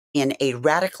In a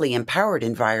radically empowered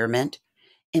environment,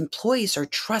 employees are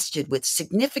trusted with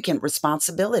significant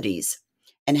responsibilities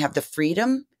and have the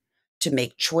freedom to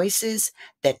make choices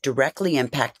that directly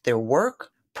impact their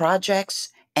work,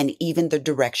 projects, and even the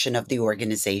direction of the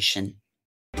organization.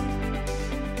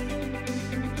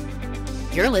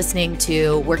 You're listening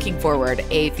to Working Forward,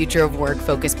 a Future of Work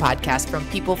focused podcast from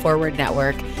People Forward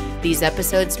Network. These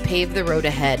episodes pave the road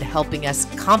ahead, helping us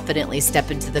confidently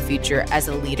step into the future as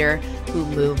a leader who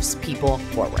moves people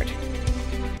forward.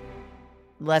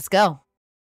 Let's go.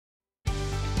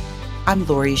 I'm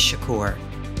Laurie Shakur,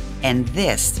 and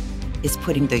this is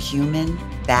Putting the Human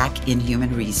Back in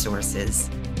Human Resources.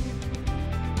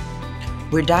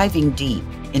 We're diving deep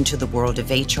into the world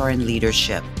of HR and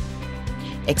leadership,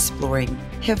 exploring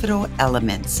pivotal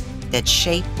elements that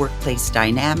shape workplace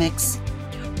dynamics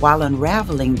while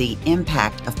unraveling the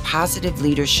impact of positive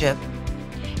leadership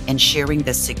and sharing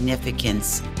the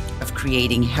significance of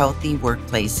creating healthy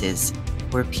workplaces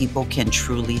where people can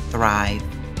truly thrive.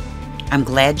 I'm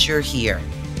glad you're here.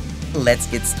 Let's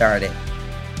get started.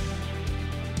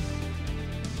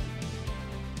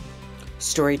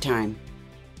 Story time.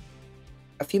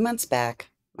 A few months back,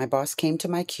 my boss came to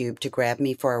my cube to grab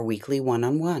me for our weekly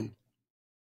one-on-one.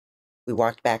 We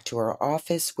walked back to her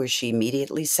office where she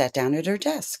immediately sat down at her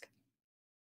desk.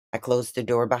 I closed the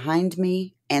door behind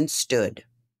me and stood.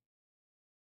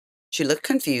 She looked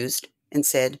confused and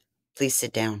said, "Please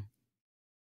sit down."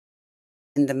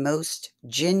 In the most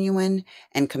genuine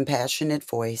and compassionate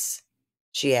voice,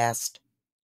 she asked,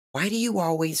 "Why do you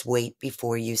always wait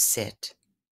before you sit?"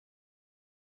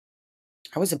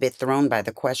 I was a bit thrown by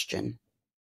the question.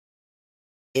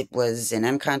 It was an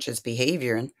unconscious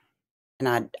behavior, and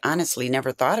I'd honestly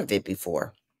never thought of it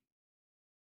before.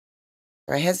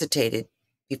 I hesitated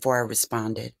before I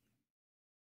responded.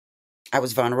 I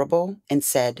was vulnerable and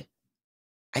said,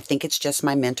 "I think it's just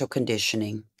my mental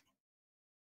conditioning.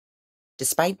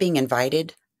 Despite being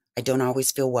invited, I don't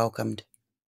always feel welcomed,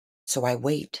 so I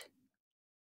wait."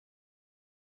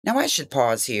 Now I should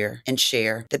pause here and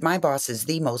share that my boss is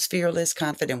the most fearless,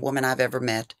 confident woman I've ever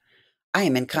met. I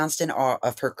am in constant awe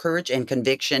of her courage and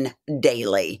conviction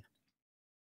daily.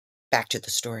 Back to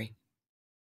the story.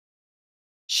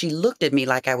 She looked at me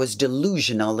like I was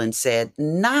delusional and said,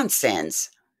 "Nonsense.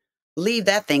 Leave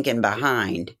that thinking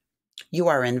behind. You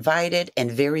are invited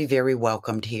and very, very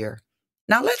welcomed here.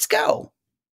 Now let's go."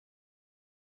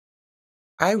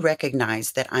 I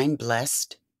recognize that I'm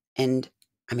blessed and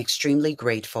I'm extremely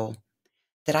grateful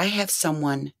that I have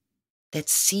someone that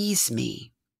sees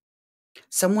me,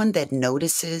 someone that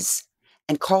notices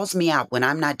and calls me out when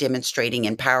I'm not demonstrating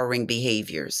empowering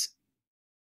behaviors.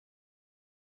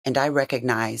 And I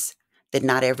recognize that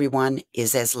not everyone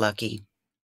is as lucky.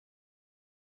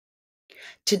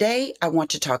 Today, I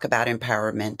want to talk about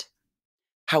empowerment,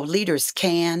 how leaders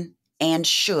can and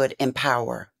should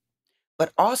empower,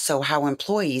 but also how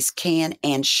employees can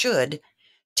and should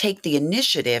take the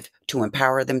initiative to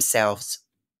empower themselves.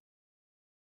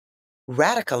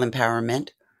 Radical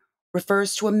empowerment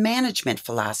refers to a management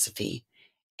philosophy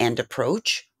and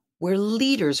approach where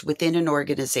leaders within an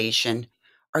organization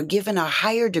are given a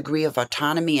higher degree of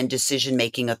autonomy and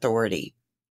decision-making authority.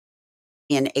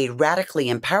 In a radically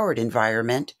empowered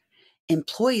environment,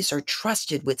 employees are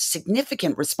trusted with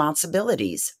significant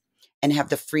responsibilities and have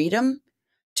the freedom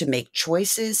to make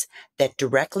choices that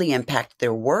directly impact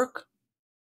their work,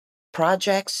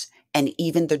 projects, and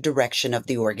even the direction of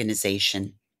the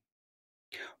organization.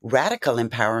 Radical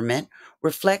empowerment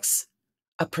reflects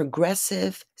a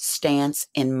progressive stance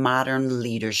in modern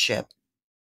leadership,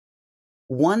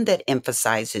 one that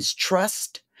emphasizes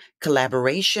trust,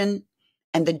 collaboration,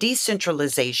 and the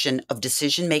decentralization of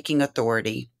decision-making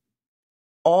authority,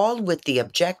 all with the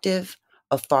objective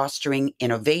of fostering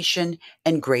innovation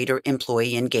and greater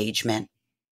employee engagement.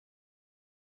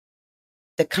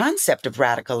 The concept of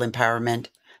radical empowerment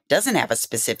doesn't have a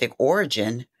specific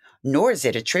origin, nor is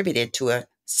it attributed to a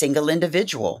single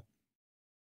individual.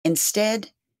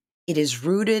 Instead, it is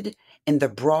rooted in the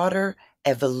broader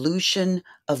evolution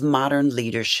of modern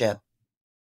leadership,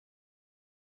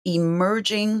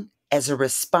 emerging as a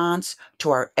response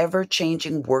to our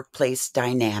ever-changing workplace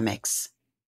dynamics.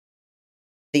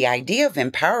 The idea of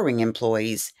empowering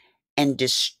employees and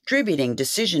distributing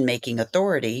decision-making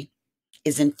authority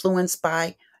is influenced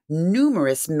by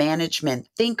numerous management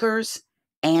thinkers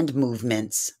and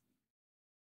movements.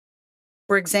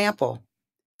 For example,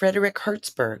 Frederick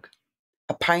Hertzberg,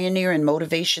 a pioneer in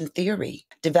motivation theory,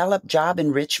 developed job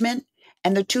enrichment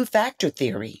and the two-factor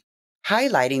theory,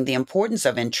 highlighting the importance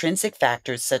of intrinsic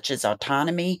factors such as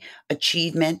autonomy,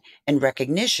 achievement, and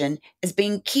recognition as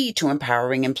being key to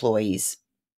empowering employees.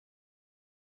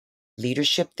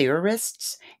 Leadership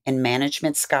theorists and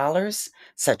management scholars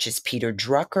such as Peter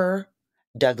Drucker,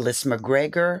 Douglas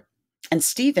McGregor, and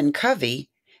Stephen Covey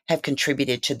have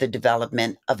contributed to the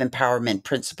development of empowerment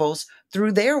principles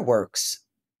through their works.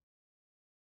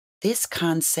 This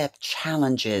concept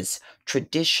challenges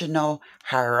traditional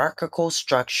hierarchical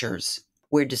structures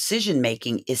where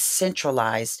decision-making is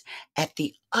centralized at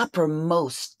the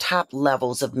uppermost top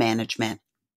levels of management,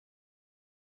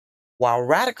 while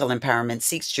radical empowerment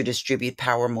seeks to distribute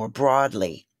power more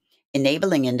broadly,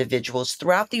 enabling individuals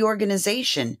throughout the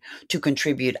organization to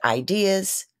contribute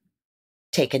ideas,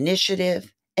 take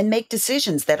initiative, and make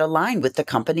decisions that align with the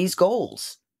company's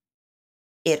goals.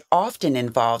 It often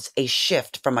involves a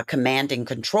shift from a command and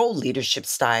control leadership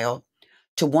style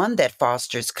to one that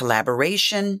fosters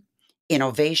collaboration,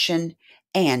 innovation,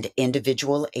 and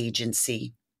individual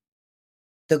agency.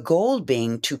 The goal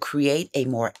being to create a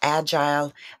more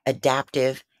agile,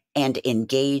 adaptive, and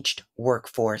engaged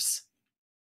workforce.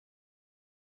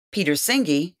 Peter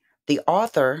Senge, the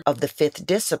author of The Fifth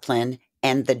Discipline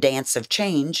and The Dance of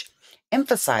Change,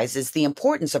 emphasizes the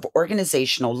importance of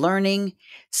organizational learning,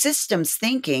 systems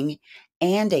thinking,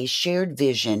 and a shared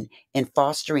vision in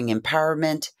fostering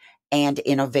empowerment and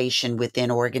innovation within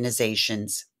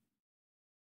organizations.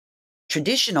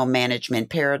 Traditional management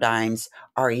paradigms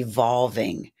are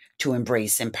evolving to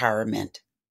embrace empowerment.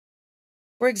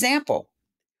 For example,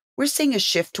 we're seeing a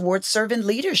shift towards servant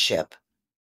leadership.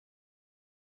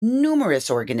 Numerous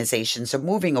organizations are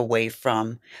moving away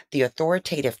from the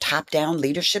authoritative top-down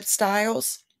leadership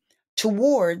styles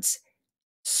towards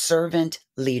servant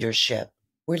leadership,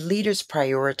 where leaders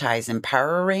prioritize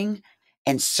empowering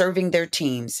and serving their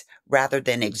teams rather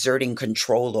than exerting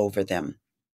control over them.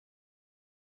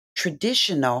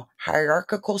 Traditional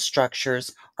hierarchical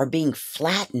structures are being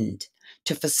flattened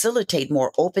to facilitate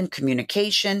more open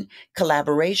communication,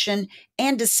 collaboration,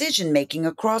 and decision-making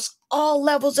across all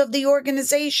levels of the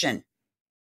organization.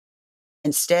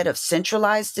 Instead of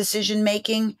centralized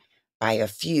decision-making by a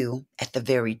few at the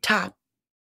very top,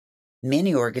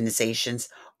 many organizations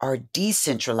are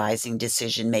decentralizing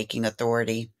decision-making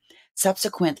authority,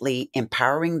 subsequently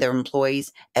empowering their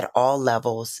employees at all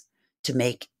levels to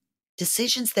make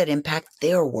decisions that impact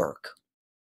their work.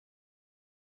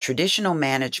 Traditional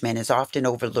management has often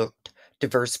overlooked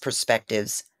diverse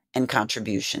perspectives and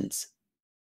contributions.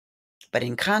 But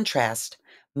in contrast,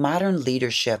 modern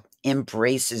leadership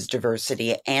embraces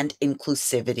diversity and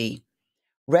inclusivity,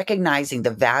 recognizing the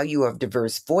value of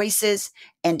diverse voices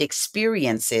and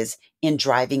experiences in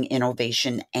driving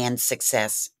innovation and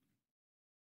success.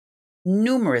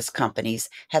 Numerous companies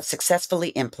have successfully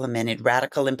implemented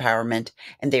radical empowerment,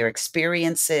 and their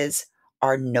experiences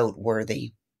are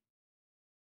noteworthy.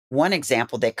 One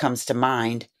example that comes to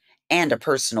mind, and a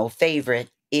personal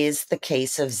favorite, is the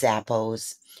case of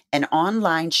Zappos, an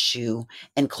online shoe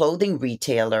and clothing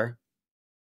retailer.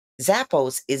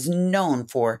 Zappos is known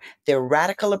for their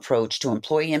radical approach to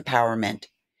employee empowerment,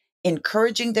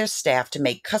 encouraging their staff to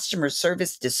make customer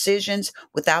service decisions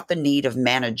without the need of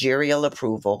managerial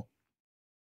approval.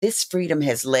 This freedom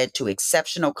has led to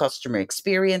exceptional customer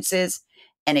experiences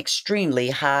and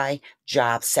extremely high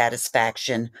job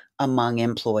satisfaction among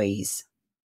employees.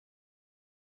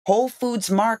 Whole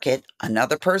Foods Market,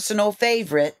 another personal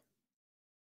favorite,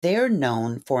 they're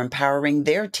known for empowering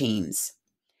their teams.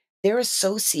 Their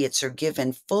associates are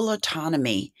given full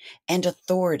autonomy and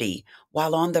authority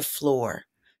while on the floor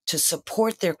to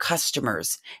support their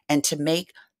customers and to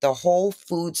make the Whole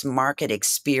Foods Market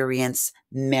experience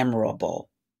memorable.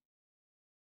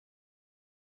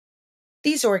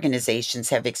 These organizations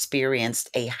have experienced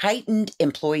a heightened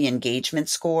employee engagement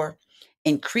score,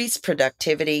 increased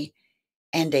productivity,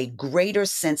 and a greater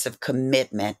sense of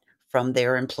commitment from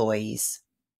their employees.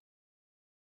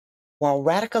 While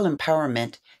radical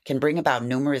empowerment can bring about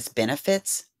numerous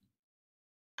benefits,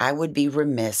 I would be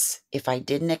remiss if I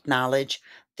didn't acknowledge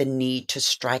the need to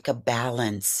strike a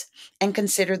balance and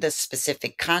consider the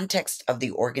specific context of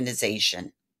the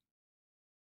organization.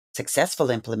 Successful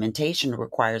implementation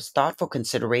requires thoughtful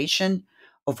consideration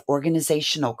of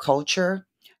organizational culture,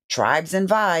 tribes and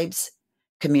vibes,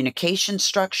 communication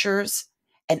structures,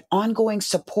 and ongoing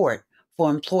support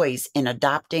for employees in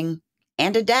adopting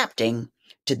and adapting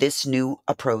to this new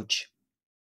approach.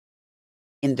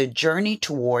 In the journey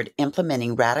toward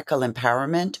implementing radical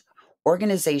empowerment,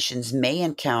 organizations may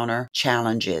encounter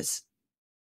challenges.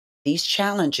 These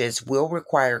challenges will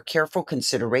require careful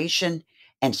consideration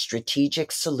and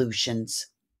strategic solutions.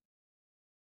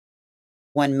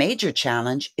 One major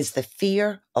challenge is the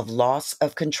fear of loss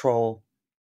of control.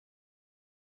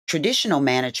 Traditional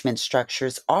management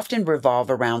structures often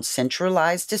revolve around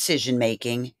centralized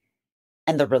decision-making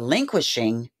And the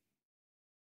relinquishing,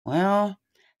 well,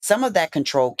 some of that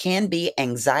control can be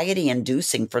anxiety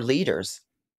inducing for leaders.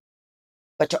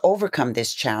 But to overcome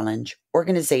this challenge,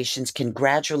 organizations can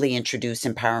gradually introduce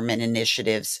empowerment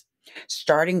initiatives,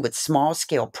 starting with small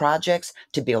scale projects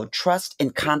to build trust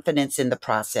and confidence in the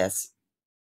process.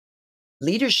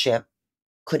 Leadership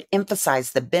could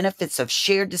emphasize the benefits of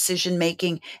shared decision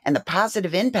making and the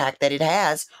positive impact that it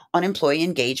has on employee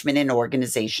engagement and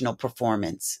organizational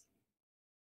performance.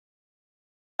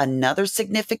 Another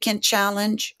significant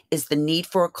challenge is the need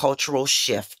for a cultural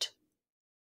shift.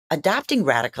 Adopting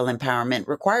radical empowerment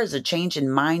requires a change in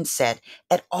mindset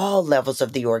at all levels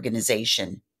of the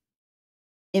organization.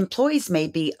 Employees may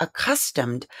be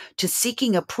accustomed to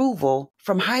seeking approval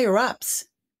from higher ups,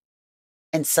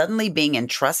 and suddenly being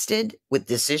entrusted with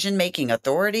decision-making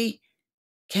authority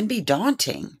can be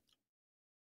daunting.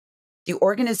 The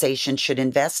organization should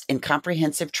invest in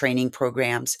comprehensive training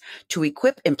programs to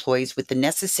equip employees with the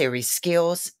necessary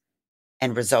skills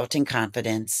and resulting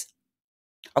confidence.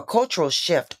 A cultural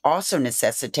shift also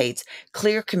necessitates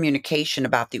clear communication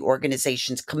about the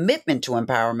organization's commitment to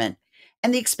empowerment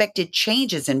and the expected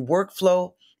changes in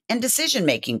workflow and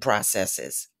decision-making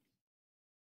processes.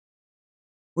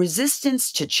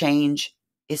 Resistance to change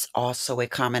is also a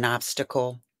common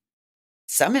obstacle.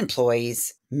 Some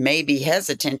employees may be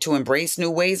hesitant to embrace new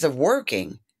ways of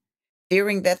working,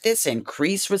 fearing that this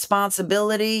increased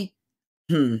responsibility,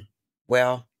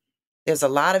 well, there's a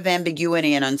lot of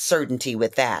ambiguity and uncertainty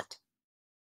with that.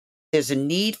 There's a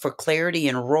need for clarity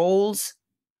in roles,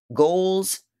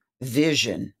 goals,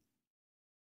 vision.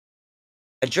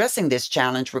 Addressing this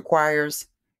challenge requires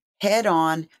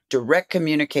head-on, direct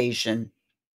communication.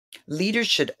 Leaders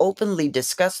should openly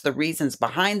discuss the reasons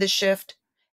behind the shift,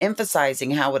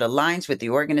 emphasizing how it aligns with the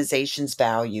organization's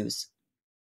values.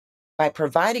 By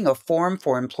providing a forum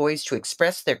for employees to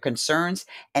express their concerns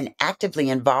and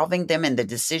actively involving them in the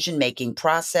decision-making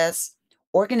process,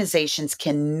 organizations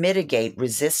can mitigate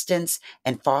resistance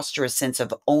and foster a sense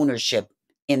of ownership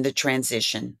in the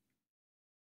transition.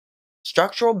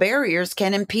 Structural barriers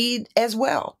can impede as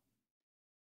well.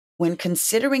 When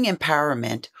considering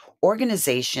empowerment,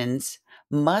 organizations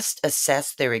must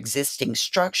assess their existing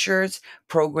structures,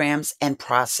 programs, and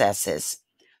processes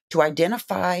to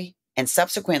identify and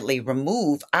subsequently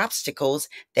remove obstacles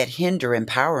that hinder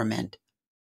empowerment.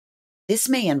 This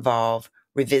may involve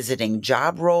revisiting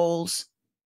job roles,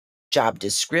 job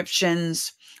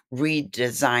descriptions,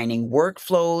 redesigning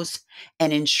workflows,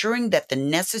 and ensuring that the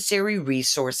necessary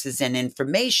resources and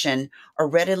information are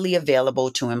readily available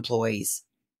to employees.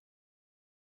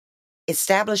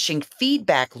 Establishing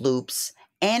feedback loops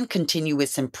and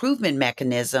continuous improvement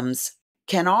mechanisms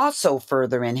can also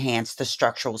further enhance the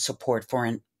structural support for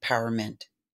empowerment.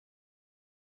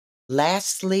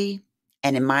 Lastly,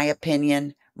 and in my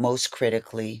opinion, most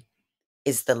critically,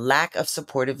 is the lack of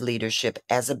supportive leadership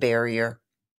as a barrier.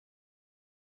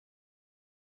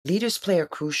 Leaders play a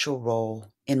crucial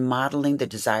role in modeling the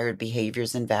desired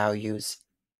behaviors and values.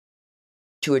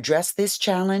 To address this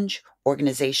challenge,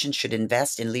 organizations should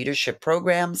invest in leadership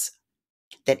programs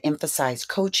that emphasize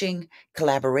coaching,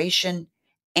 collaboration,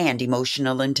 and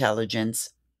emotional intelligence.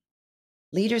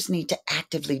 Leaders need to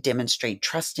actively demonstrate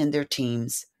trust in their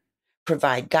teams,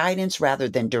 provide guidance rather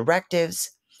than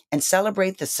directives, and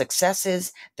celebrate the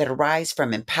successes that arise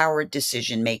from empowered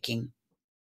decision-making.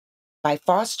 By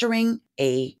fostering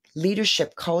a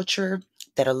leadership culture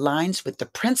that aligns with the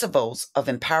principles of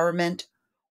empowerment,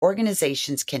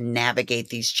 organizations can navigate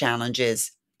these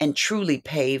challenges and truly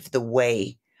pave the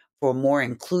way for a more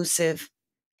inclusive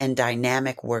and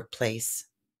dynamic workplace.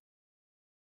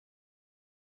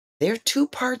 There are two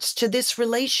parts to this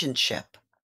relationship.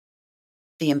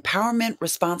 The empowerment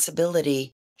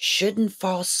responsibility shouldn't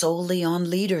fall solely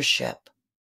on leadership.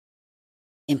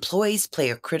 Employees play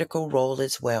a critical role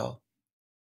as well.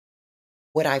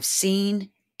 What I've seen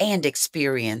and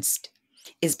experienced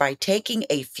is by taking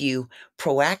a few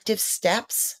proactive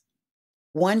steps,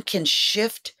 one can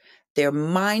shift their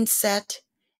mindset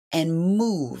and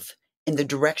move in the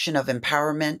direction of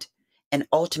empowerment and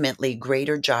ultimately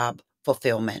greater job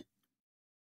fulfillment.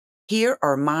 Here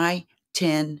are my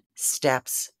 10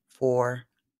 steps for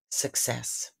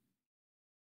success.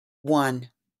 1.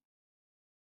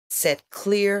 Set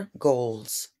clear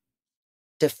goals.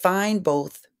 Define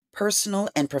both personal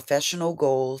and professional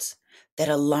goals that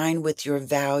align with your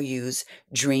values,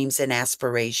 dreams, and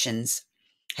aspirations.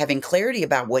 Having clarity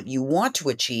about what you want to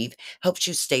achieve helps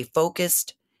you stay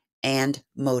focused and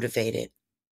motivated.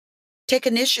 Take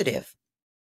initiative.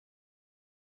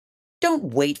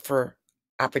 Don't wait for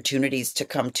opportunities to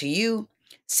come to you.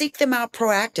 Seek them out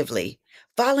proactively.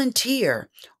 Volunteer.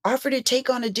 Offer to take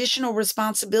on additional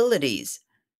responsibilities.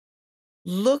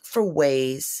 Look for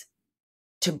ways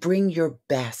to bring your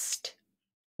best,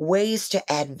 ways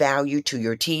to add value to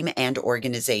your team and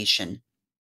organization.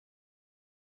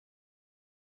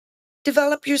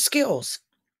 Develop your skills.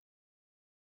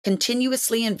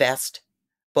 Continuously invest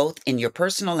both in your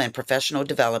personal and professional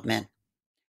development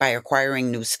by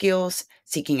acquiring new skills,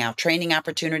 seeking out training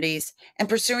opportunities, and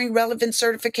pursuing relevant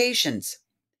certifications.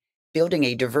 Building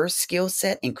a diverse skill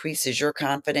set increases your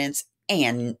confidence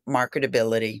and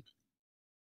marketability.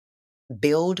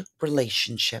 Build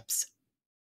relationships.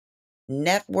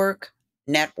 Network,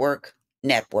 network,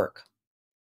 network.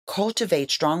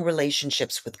 Cultivate strong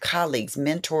relationships with colleagues,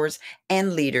 mentors,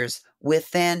 and leaders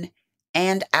within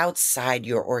and outside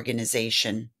your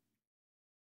organization.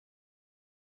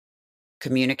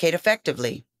 Communicate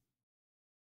effectively.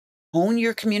 Hone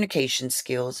your communication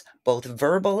skills, both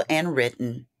verbal and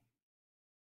written,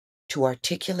 to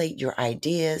articulate your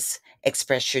ideas,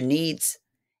 express your needs,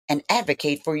 and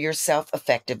advocate for yourself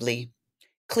effectively.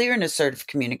 Clear and assertive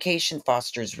communication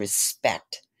fosters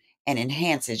respect and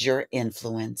enhances your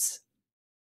influence.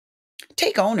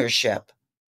 Take ownership.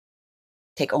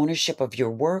 Take ownership of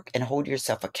your work and hold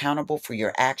yourself accountable for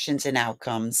your actions and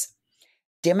outcomes.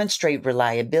 Demonstrate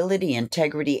reliability,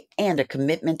 integrity, and a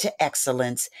commitment to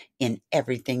excellence in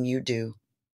everything you do.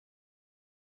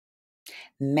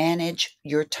 Manage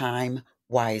your time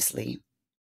wisely.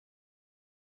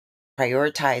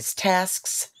 Prioritize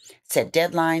tasks, set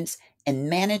deadlines, and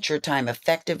manage your time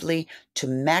effectively to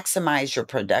maximize your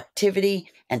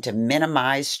productivity and to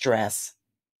minimize stress.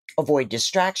 Avoid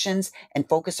distractions and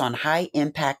focus on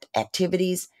high-impact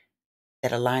activities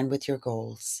that align with your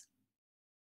goals.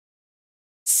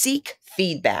 Seek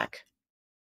feedback.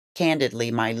 Candidly,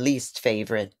 my least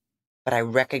favorite, but I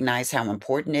recognize how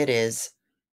important it is.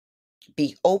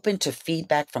 Be open to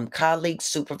feedback from colleagues,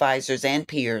 supervisors, and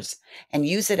peers, and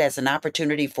use it as an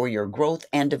opportunity for your growth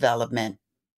and development.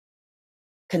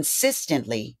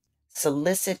 Consistently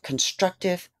solicit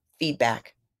constructive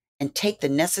feedback and take the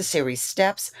necessary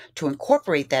steps to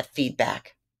incorporate that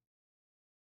feedback.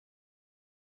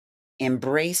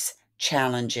 Embrace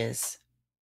challenges.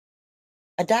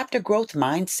 Adopt a growth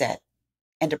mindset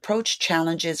and approach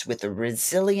challenges with a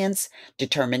resilience,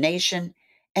 determination,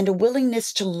 and a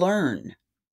willingness to learn.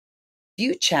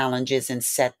 View challenges and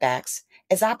setbacks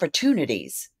as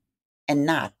opportunities and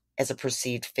not as a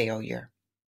perceived failure.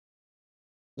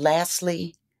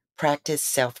 Lastly, practice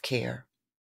self-care.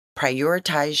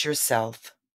 Prioritize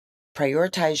yourself.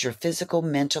 Prioritize your physical,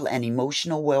 mental, and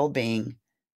emotional well-being.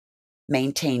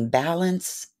 Maintain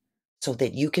balance so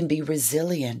that you can be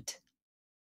resilient.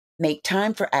 Make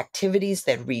time for activities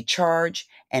that recharge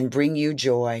and bring you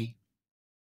joy.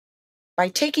 By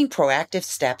taking proactive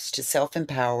steps to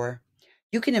self-empower,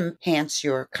 you can enhance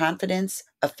your confidence,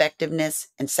 effectiveness,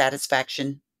 and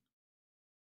satisfaction.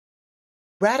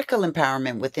 Radical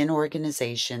empowerment within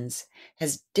organizations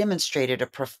has demonstrated a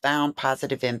profound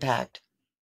positive impact,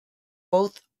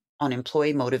 both on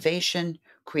employee motivation,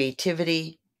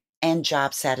 creativity, and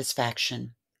job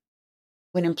satisfaction.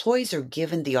 When employees are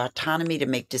given the autonomy to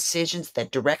make decisions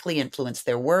that directly influence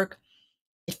their work,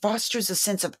 it fosters a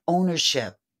sense of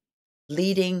ownership,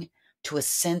 leading to a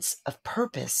sense of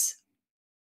purpose.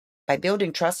 By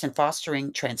building trust and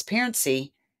fostering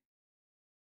transparency,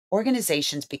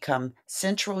 organizations become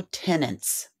central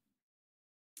tenets,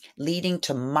 leading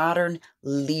to modern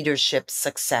leadership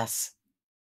success.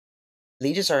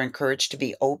 Leaders are encouraged to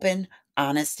be open,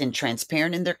 honest, and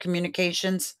transparent in their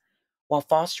communications, while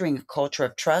fostering a culture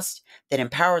of trust that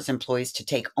empowers employees to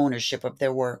take ownership of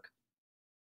their work.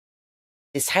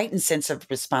 This heightened sense of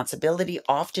responsibility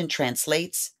often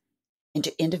translates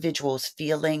into individuals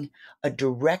feeling a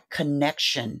direct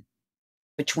connection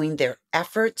between their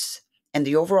efforts and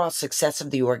the overall success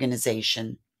of the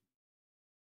organization.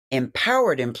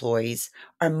 Empowered employees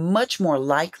are much more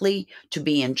likely to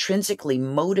be intrinsically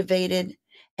motivated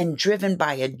and driven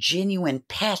by a genuine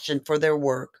passion for their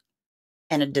work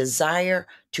and a desire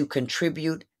to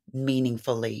contribute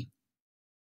meaningfully.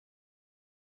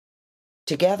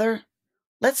 Together,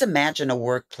 let's imagine a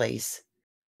workplace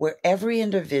where every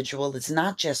individual is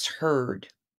not just heard,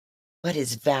 but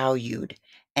is valued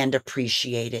and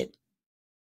appreciated.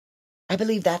 I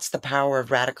believe that's the power of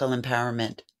radical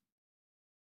empowerment.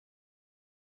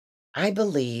 I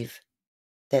believe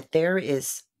that there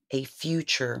is a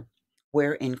future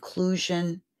where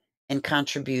inclusion and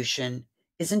contribution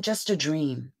isn't just a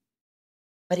dream,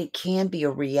 but it can be a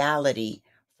reality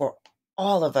for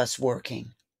all of us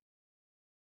working.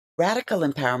 Radical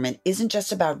empowerment isn't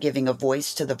just about giving a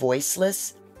voice to the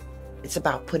voiceless, it's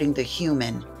about putting the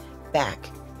human back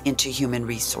into human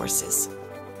resources.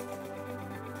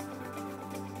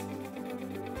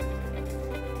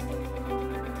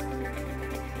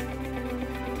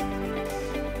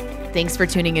 Thanks for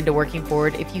tuning into Working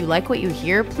Forward. If you like what you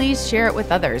hear, please share it with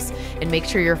others and make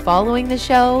sure you're following the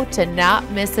show to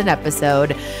not miss an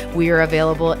episode. We are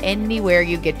available anywhere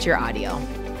you get your audio.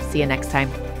 See you next time.